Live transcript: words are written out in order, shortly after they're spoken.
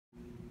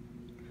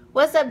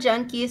What's up,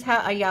 junkies?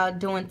 How are y'all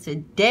doing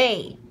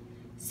today?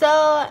 So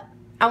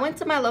I went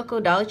to my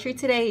local Dollar Tree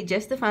today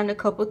just to find a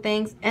couple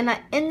things, and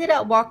I ended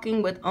up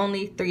walking with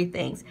only 3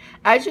 things.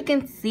 As you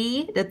can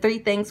see, the 3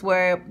 things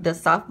were the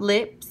soft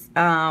lips.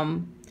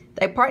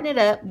 They partnered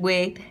up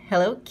with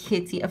Hello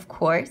Kitty, of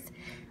course.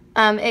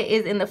 It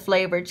is in the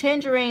flavor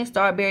tangerine,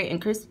 strawberry, and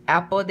crisp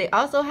apple. They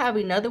also have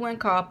another one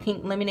called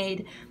pink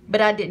lemonade, but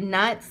I did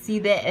not see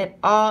that at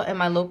all in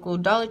my local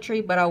Dollar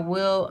Tree, but I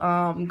will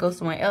go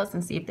somewhere else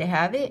and see if they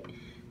have it.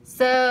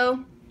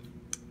 So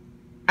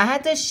I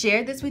had to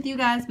share this with you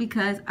guys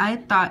because I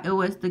thought it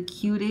was the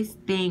cutest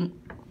thing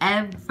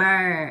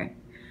ever.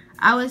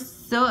 I was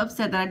so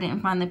upset that I didn't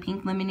find the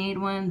pink lemonade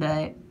one,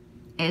 but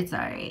it's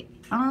alright.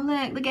 Oh,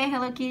 look at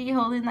Hello Kitty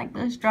holding like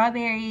the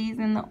strawberries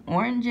and the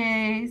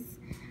oranges.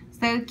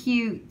 So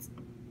cute.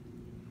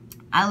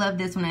 I love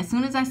this one. As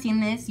soon as I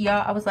seen this,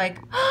 y'all, I was like,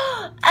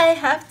 oh, I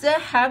have to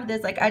have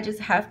this. Like, I just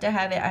have to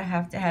have it. I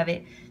have to have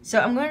it. So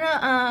I'm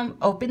gonna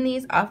open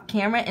these off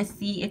camera and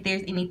see if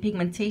there's any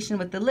pigmentation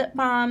with the lip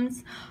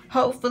balms.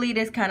 Hopefully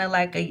there's kind of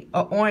like a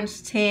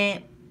orange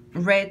tint,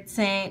 red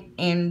tint,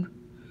 and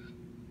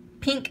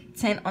pink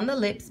tint on the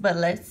lips. But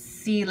let's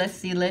see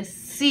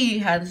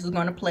how this is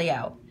gonna play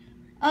out.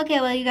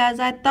 Okay, well, you guys,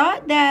 I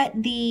thought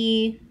that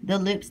the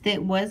lipstick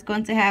was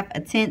going to have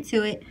a tint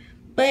to it,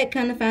 but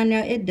kind of found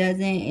out it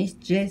doesn't. It's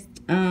just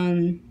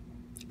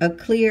a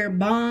clear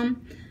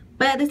balm.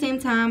 But at the same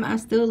time, I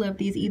still love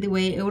these either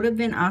way. It would have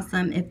been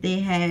awesome if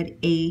they had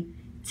a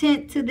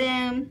tint to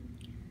them.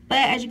 But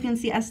as you can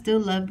see, I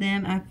still love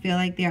them. I feel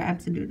like they're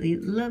absolutely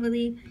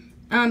lovely.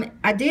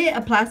 I did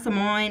apply some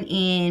on,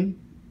 and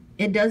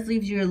it does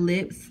leave your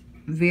lips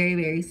very,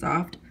 very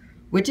soft,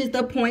 which is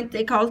the point.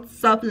 They call it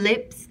soft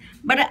lips.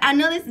 But I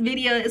know this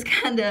video is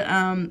kind of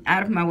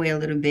out of my way a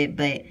little bit,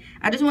 but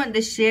I just wanted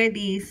to share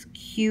these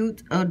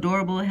cute,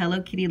 adorable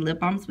Hello Kitty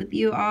lip balms with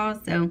you all.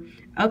 So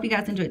I hope you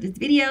guys enjoyed this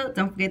video.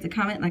 Don't forget to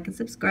comment, like, and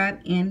subscribe,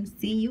 and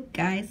see you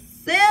guys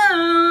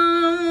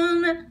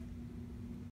soon.